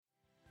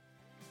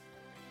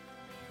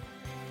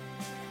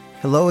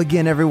Hello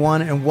again,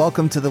 everyone, and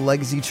welcome to the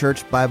Legacy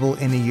Church Bible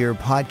in a Year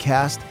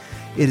podcast.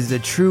 It is a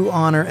true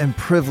honor and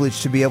privilege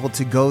to be able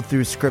to go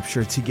through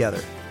Scripture together.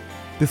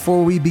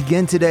 Before we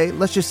begin today,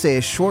 let's just say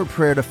a short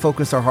prayer to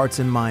focus our hearts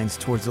and minds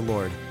towards the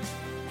Lord.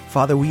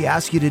 Father, we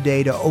ask you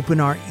today to open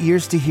our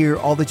ears to hear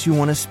all that you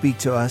want to speak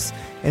to us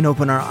and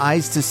open our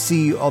eyes to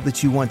see all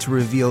that you want to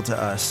reveal to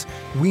us.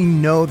 We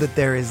know that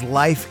there is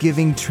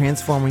life-giving,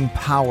 transforming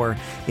power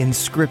in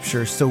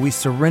Scripture, so we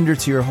surrender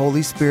to your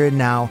Holy Spirit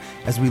now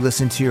as we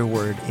listen to your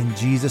word. In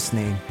Jesus'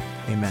 name,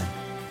 amen.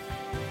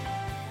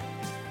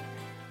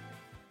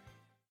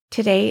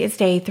 Today is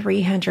day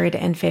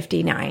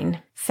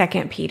 359,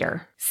 2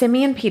 Peter.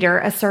 Simeon Peter,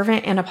 a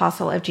servant and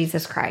apostle of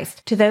Jesus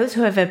Christ, to those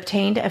who have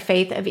obtained a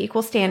faith of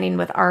equal standing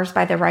with ours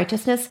by the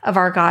righteousness of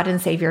our God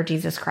and Savior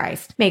Jesus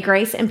Christ. May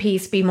grace and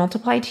peace be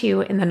multiplied to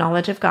you in the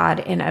knowledge of God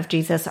and of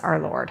Jesus our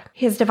Lord.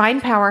 His divine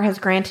power has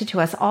granted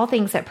to us all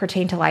things that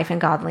pertain to life and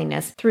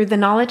godliness, through the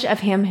knowledge of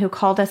him who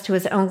called us to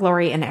his own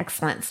glory and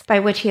excellence, by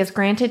which he has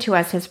granted to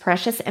us his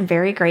precious and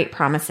very great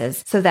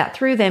promises, so that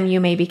through them you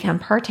may become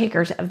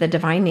partakers of the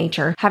divine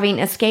nature, having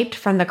escaped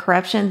from the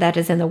corruption that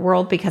is in the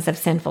world because of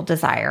sinful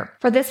desire.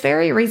 For this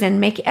very reason,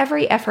 make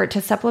every effort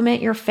to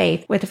supplement your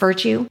faith with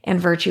virtue, and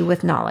virtue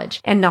with knowledge,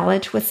 and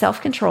knowledge with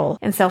self-control,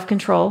 and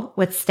self-control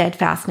with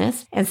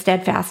steadfastness, and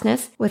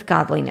steadfastness with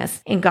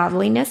godliness, and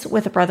godliness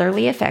with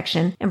brotherly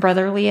affection, and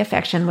brotherly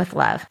affection with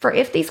love. For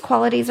if these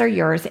qualities are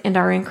yours and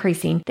are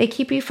increasing, they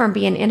keep you from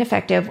being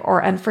ineffective or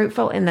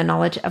unfruitful in the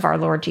knowledge of our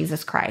Lord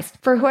Jesus Christ.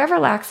 For whoever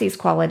lacks these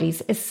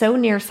qualities is so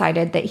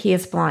nearsighted that he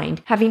is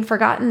blind, having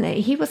forgotten that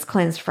he was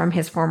cleansed from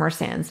his former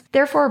sins.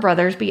 Therefore,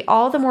 brothers, be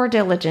all the more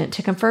diligent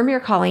to confirm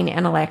your calling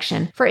and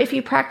election, for if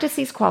you practice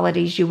these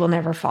qualities, you will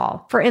never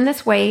fall. For in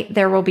this way,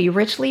 there will be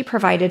richly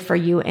provided for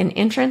you an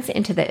entrance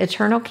into the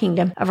eternal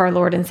kingdom of our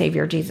Lord and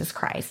Savior Jesus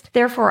Christ.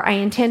 Therefore, I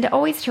intend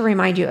always to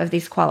remind you of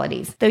these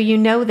qualities, though you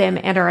know them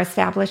and are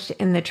established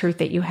in the truth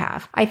that you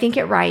have. I think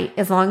it right,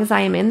 as long as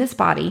I am in this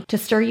body, to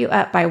stir you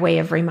up by way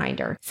of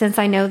reminder, since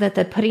I know that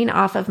the putting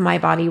off of my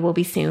body will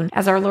be soon,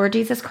 as our Lord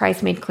Jesus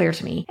Christ made clear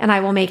to me, and I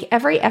will make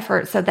every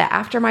effort so that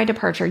after my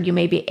departure you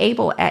may be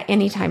able at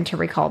any time to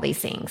recall these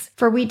things.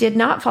 For we did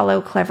not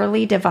follow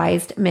cleverly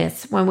devised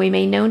myths when we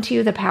made known to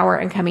you the power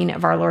and coming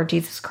of our Lord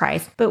Jesus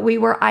Christ, but we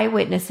were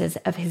eyewitnesses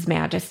of his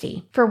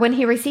majesty. For when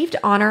he received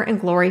honor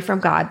and glory from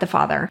God the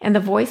Father, and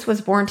the voice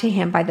was borne to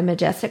him by the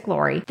majestic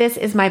glory, "This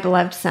is my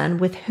beloved Son,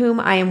 with whom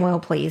I am well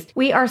pleased,"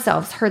 we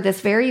ourselves heard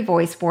this very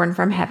voice borne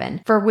from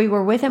heaven, for we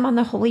were with him on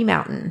the holy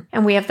mountain.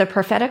 And we have the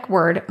prophetic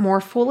word more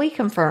fully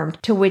confirmed,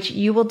 to which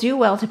you will do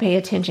well to pay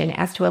attention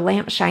as to a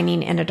lamp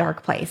shining in a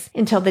dark place,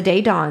 until the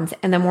day dawns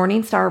and the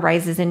morning star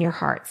rises in your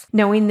hearts,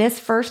 knowing this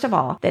first of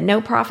all, that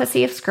no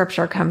prophecy of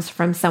Scripture comes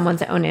from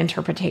someone's own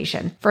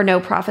interpretation. For no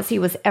prophecy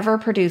was ever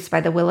produced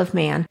by the will of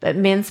man, but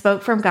men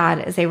spoke from God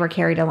as they were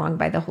carried along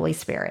by the Holy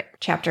Spirit.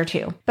 Chapter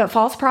 2. But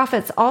false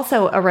prophets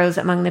also arose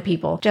among the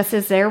people, just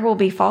as there will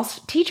be false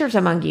teachers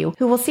among you,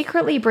 who will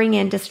secretly bring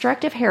in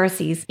destructive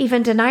heresies,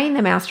 even denying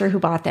the master who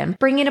bought them,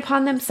 bringing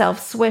upon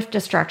themselves swift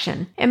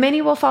destruction. And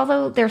many will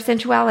follow their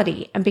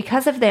sensuality, and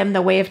because of them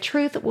the way of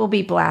truth will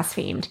be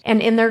blasphemed.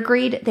 And in their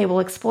greed they will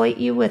exploit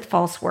you with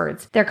false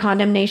words. Their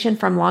condemnation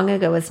from long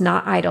ago is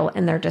not idle,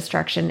 and their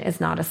destruction is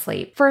not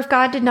asleep. For if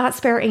God did not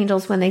spare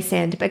angels when they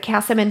sinned, but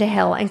cast them into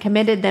hell and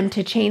committed them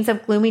to chains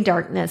of gloomy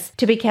darkness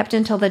to be kept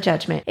until the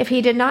judgment, if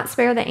he did not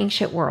spare the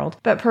ancient world,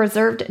 but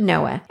preserved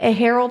Noah, a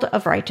herald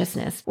of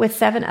righteousness, with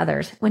 7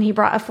 others, when he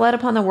brought a flood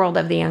upon the world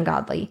of the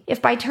ungodly,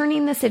 if by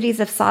turning the cities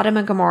of Sodom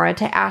and Gomorrah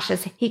to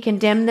ashes he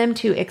condemned them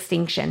to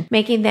extinction,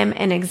 making them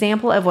an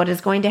example of what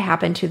is going to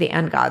happen to the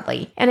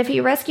ungodly, and if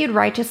he rescued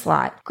righteous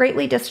Lot,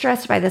 greatly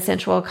distressed by the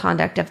sensual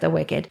conduct of the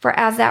wicked, for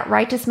as that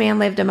righteous man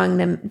lived among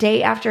them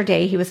day after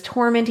day, he was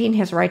tormenting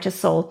his righteous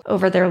soul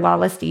over their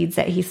lawless deeds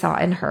that he saw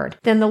and heard.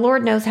 Then the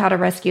Lord knows how to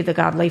rescue the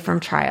godly from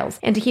trials,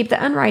 and to keep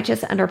the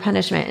unrighteous under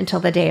punishment until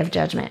the day of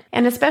judgment,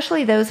 and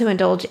especially those who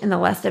indulge in the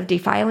lust of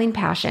defiling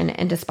passion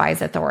and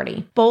despise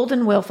authority. Bold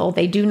and willful,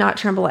 they do not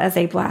tremble as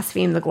they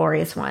blaspheme the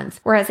glorious ones,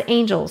 whereas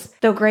angels,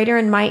 though greater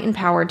in might and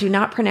power, do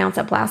not pronounce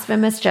a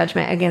blasphemous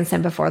judgment against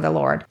him before the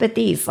Lord. But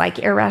these, like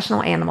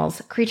irrational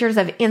animals, creatures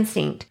of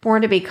instinct,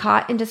 born to be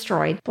caught and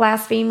destroyed,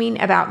 blaspheming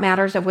about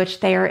matters of which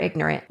they are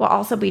ignorant, will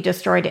also be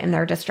destroyed in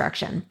their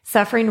destruction,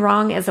 suffering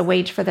wrong as a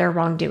wage for their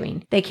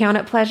wrongdoing. They count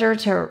it pleasure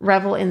to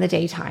revel in the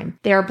daytime.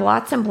 They are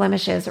blots and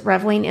blemishes,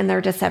 reveling in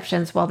their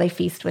deceptions while they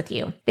feast with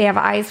you. They have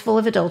eyes full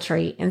of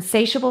adultery,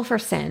 insatiable for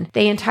sin.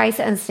 They entice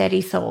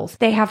unsteady souls.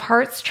 They have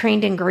hearts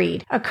trained in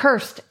greed.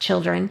 Accursed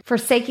children,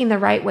 forsaking the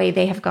right way,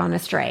 they have gone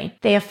astray.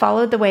 They have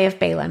followed the way of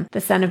Balaam,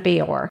 the son of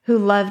Beor, who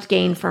loved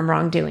gain from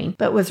wrongdoing,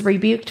 but was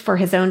rebuked for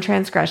his own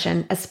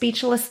transgression. A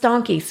speechless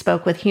donkey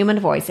spoke with human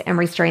voice and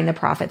restrain the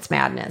prophet's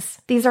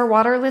madness. These are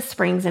waterless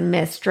springs and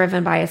mists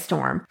driven by a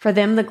storm. For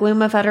them the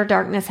gloom of utter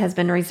darkness has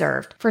been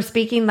reserved. For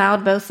speaking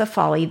loud boasts of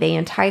folly, they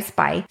entice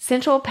by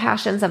sensual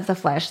passions of the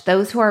flesh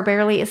those who are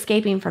barely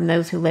escaping from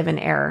those who live in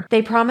error.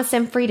 They promise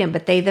them freedom,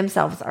 but they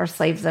themselves are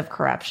slaves of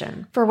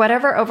corruption. For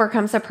whatever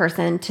overcomes a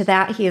person, to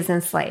that he is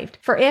enslaved.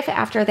 For if,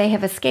 after they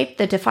have escaped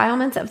the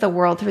defilements of the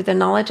world through the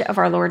knowledge of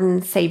our Lord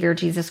and Savior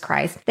Jesus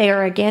Christ, they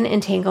are again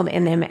entangled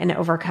in them and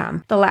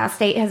overcome, the last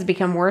state has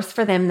become worse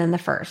for them than the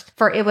first.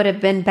 For it would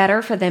have been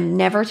better for them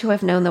never to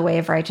have known the way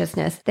of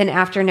righteousness than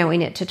after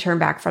knowing it to turn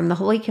back from the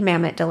holy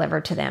commandment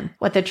delivered to them.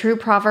 What the true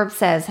proverb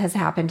says has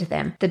happened to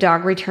them. The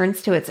dog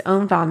returns to its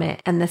own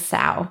vomit, and the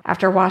sow,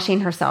 after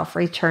washing herself,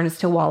 returns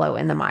to wallow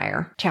in the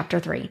mire. Chapter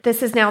 3.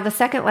 This is now the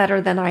second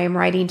letter that I am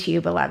writing to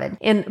you, beloved.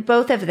 In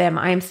both of them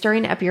I am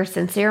stirring up your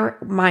sincere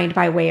mind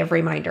by way of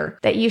reminder,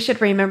 that you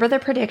should remember the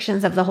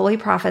predictions of the holy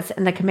prophets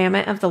and the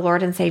commandment of the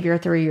Lord and Savior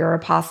through your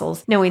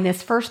apostles, knowing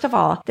this first of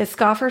all, that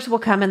scoffers will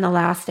come in the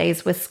last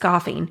days with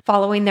scoffing,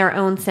 following their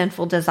own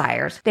sinful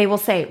desires. They will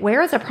say,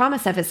 where is the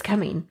promise of his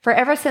coming? For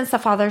ever since the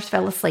fathers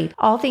fell asleep,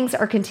 all things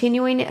are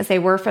continuing as they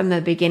were from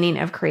the beginning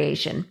of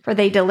creation. For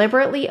they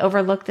deliberately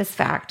overlook this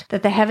fact,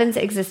 that the heavens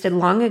existed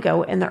long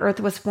ago, and the earth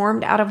was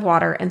formed out of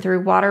water and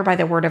through water by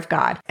the word of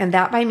God, and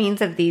that by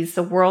means of these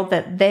the world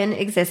that then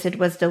existed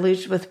was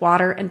deluged with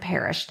water and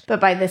perished. But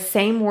by the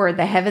same word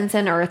the heavens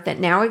and earth that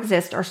now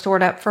exist are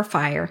stored up for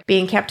fire,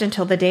 being kept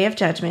until the day of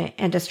judgment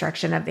and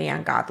destruction of the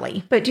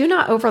ungodly. But do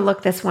not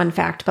overlook this one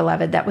fact,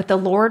 beloved, that with the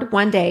Lord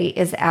 1 day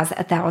is as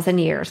 1,000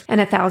 years, and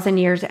 1,000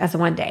 years as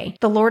 1 day.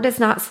 The Lord is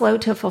not slow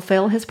to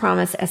fulfill his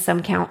promise, as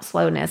some count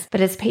slowness,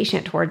 but is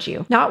patient towards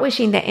you, not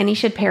wishing that any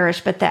should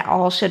perish, but that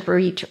all should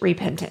reach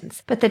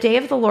repentance. But the day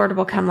of the Lord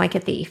will come like a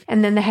thief,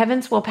 and then the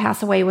heavens will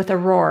pass away with a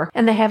roar,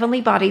 and the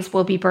heavenly bodies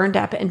will be burned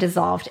up and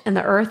dissolved, and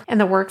the earth and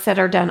the works that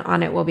are done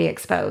on it will be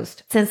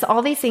exposed. Since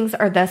all these things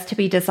are thus to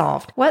be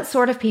dissolved, what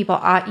sort of people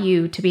ought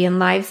you to be in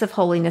lives of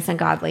holiness and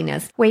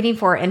godliness, waiting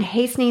for and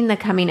hastening the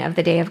coming of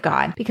the day of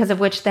God, because of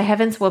which the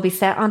heavens will be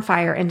set on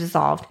fire and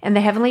dissolved, and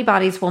the heavenly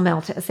bodies will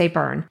melt as they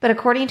burn. But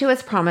according to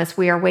his promise,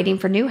 we are waiting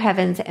for new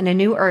heavens and a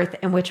new earth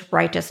in which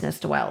righteousness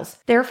dwells.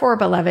 Therefore,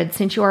 beloved,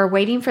 since you are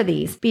waiting for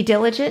these, be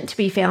diligent to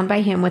be found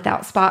by him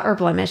without spot or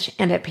blemish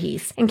and at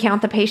peace, and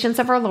count the patience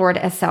of our Lord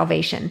as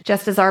salvation,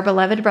 just as our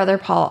beloved brother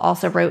Paul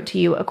also wrote to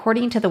you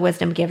according to the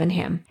wisdom given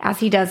him, as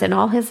he does in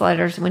all his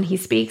letters when he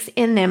speaks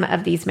in them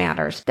of these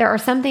matters. There are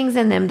some things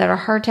in them that are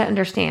hard to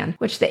understand,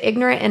 which the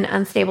ignorant and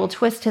unstable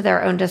twist to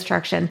their own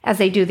destruction, as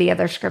they do the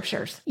other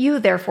scriptures. You,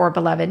 therefore,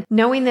 beloved,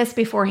 knowing this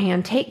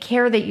beforehand, take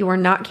care that you are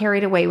not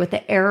carried away with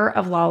the error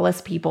of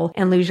lawless people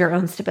and lose your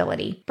own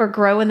stability, but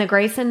grow in the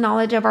grace and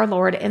knowledge of our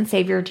Lord and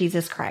Savior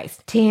Jesus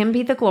Christ. To him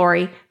be the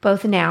glory,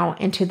 both now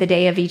and to the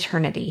day of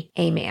eternity.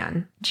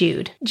 Amen.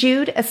 Jude.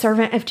 Jude, a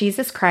servant of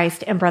Jesus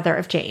Christ and brother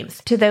of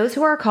James. To those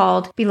who are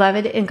called,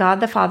 beloved in God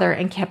the Father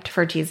and kept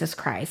for Jesus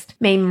Christ,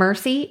 may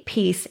mercy,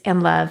 peace,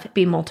 and love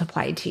be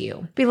multiplied to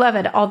you.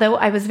 Beloved, although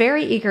I was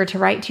very eager to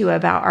write to you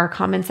about our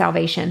common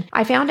salvation,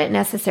 I found it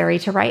necessary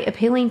to write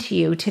appealing to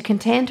you to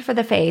contend for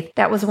the faith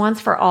that was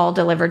once for all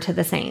delivered to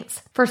the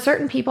saints. For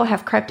certain people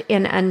have crept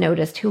in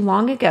unnoticed who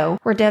long ago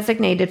were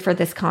designated for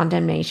this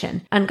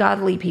condemnation,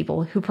 ungodly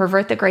people who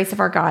pervert the grace of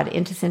our God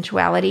into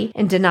sensuality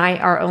and deny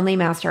our only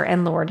Master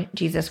and Lord,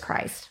 Jesus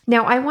Christ.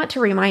 Now I want to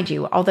remind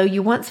you, although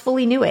you once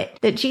fully knew it,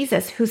 that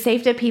Jesus, who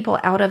saved a people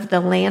out of the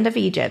land of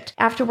Egypt,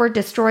 afterward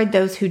destroyed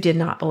those who did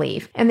not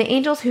believe. And the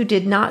angels who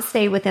did not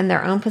stay within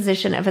their own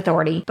position of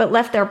authority, but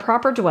left their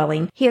proper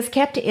dwelling, he has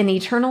kept in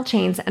eternal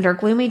chains under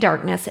gloomy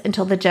darkness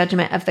until the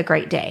judgment of the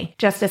great day,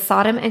 just as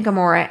Sodom and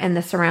Gomorrah and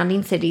the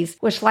surrounding cities,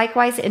 which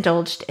likewise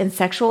indulged in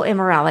sexual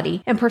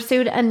immorality and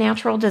pursued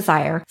unnatural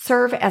desire,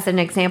 serve as an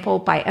example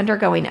by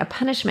undergoing a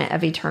punishment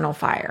of eternal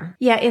fire.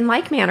 Yet in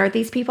like manner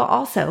these people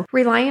also,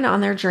 relying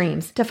on their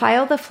dreams,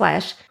 defile the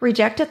flesh,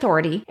 reject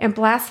authority, and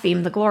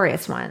blaspheme the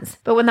glorious ones.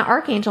 But when the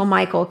archangel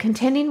Michael,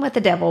 contending with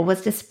the devil,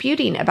 was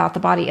disputing about the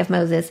body of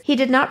Moses, he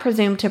did not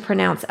presume to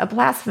pronounce a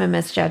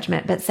blasphemous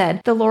judgment, but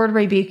said, "The Lord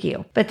rebuke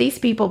you." But these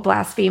people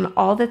blaspheme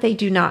all that they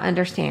do not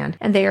understand,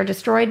 and they are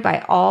destroyed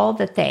by all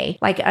that they,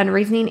 like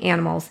unreasoning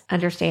animals,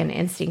 understand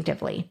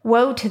instinctively.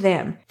 Woe to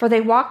them! For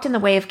they walked in the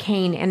way of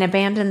Cain and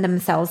abandoned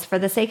themselves for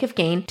the sake of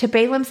gain to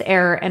Balaam's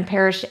error and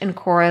perished in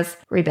Korah's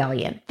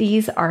rebellion.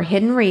 These are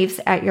hidden reefs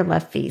at your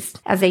love feast,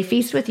 as they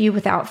feast with you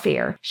without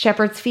fear,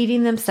 shepherds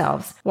feeding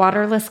themselves,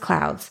 waterless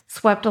clouds,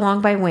 swept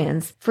along by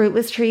winds,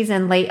 fruitless trees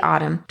in late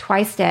autumn,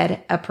 twice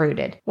dead,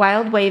 uprooted,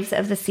 wild waves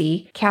of the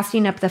sea,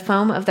 casting up the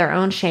foam of their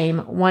own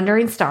shame,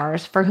 wandering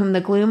stars, for whom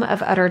the gloom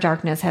of utter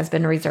darkness has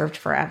been reserved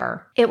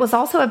forever. It was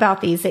also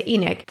about these that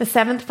Enoch, the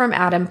seventh from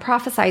Adam,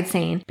 prophesied,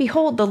 saying,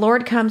 "Behold, the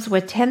Lord comes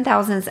with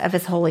 10,000s of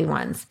his holy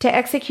ones, to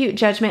execute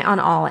judgment on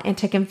all, and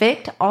to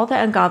convict all the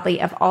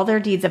ungodly of all their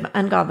deeds of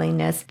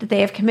ungodliness that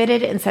they have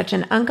committed in such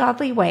an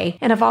ungodly way,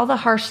 and of all the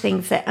harsh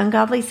things that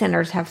ungodly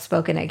sinners have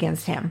spoken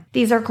against him.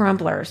 These are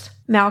grumblers,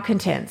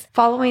 malcontents,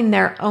 following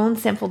their own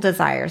sinful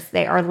desires.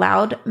 They are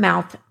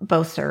loud-mouthed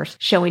boasters,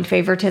 showing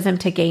favoritism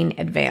to gain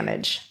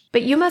advantage."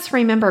 But you must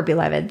remember,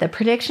 beloved, the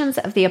predictions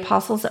of the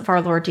apostles of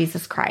our Lord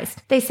Jesus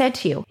Christ. They said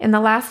to you, in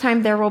the last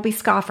time there will be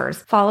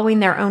scoffers, following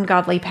their own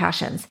godly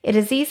passions. It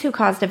is these who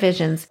cause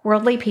divisions,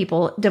 worldly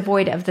people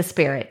devoid of the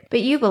Spirit.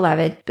 But you,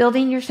 beloved,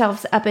 building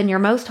yourselves up in your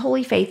most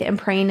holy faith and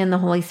praying in the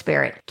Holy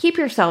Spirit, keep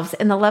yourselves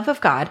in the love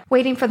of God,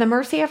 waiting for the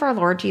mercy of our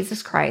Lord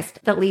Jesus Christ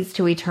that leads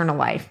to eternal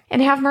life.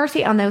 And have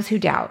mercy on those who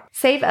doubt.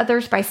 Save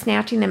others by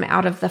snatching them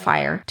out of the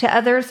fire. To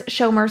others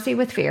show mercy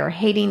with fear,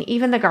 hating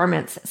even the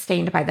garments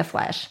stained by the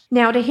flesh.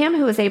 Now to him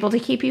who is able to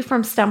keep you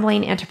from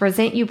stumbling and to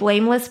present you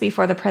blameless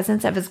before the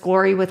presence of his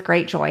glory with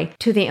great joy,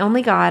 to the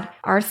only God,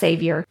 our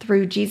Savior,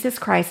 through Jesus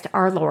Christ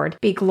our Lord,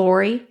 be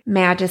glory,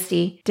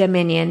 majesty,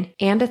 dominion,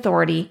 and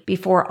authority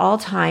before all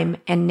time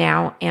and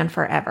now and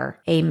forever.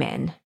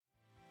 Amen.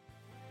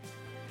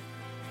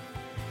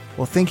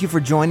 Well, thank you for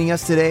joining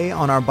us today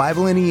on our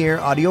Bible in a Year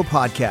audio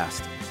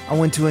podcast. I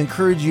want to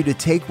encourage you to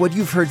take what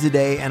you've heard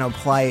today and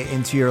apply it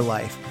into your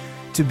life,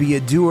 to be a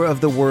doer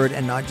of the word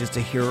and not just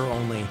a hearer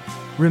only.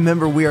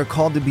 Remember, we are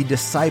called to be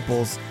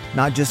disciples,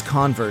 not just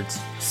converts.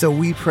 So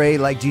we pray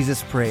like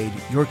Jesus prayed,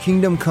 your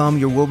kingdom come,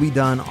 your will be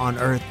done on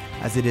earth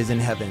as it is in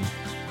heaven.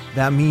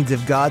 That means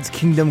if God's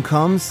kingdom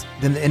comes,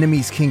 then the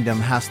enemy's kingdom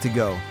has to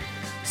go.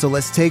 So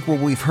let's take what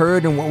we've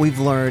heard and what we've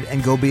learned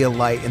and go be a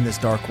light in this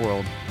dark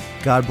world.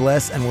 God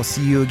bless, and we'll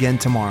see you again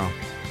tomorrow.